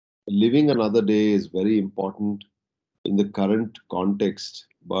living another day is very important in the current context,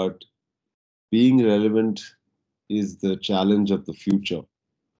 but being relevant is the challenge of the future.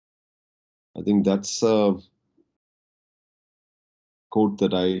 I think that's a quote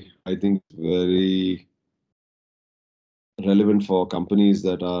that I think is very relevant for companies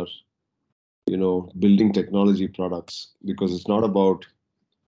that are, building technology products, because it's not about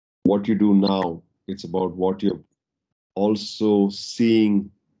what you do now, it's about what you're also seeing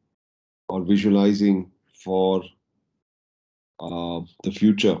or visualizing for the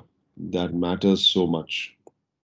future that matters so much.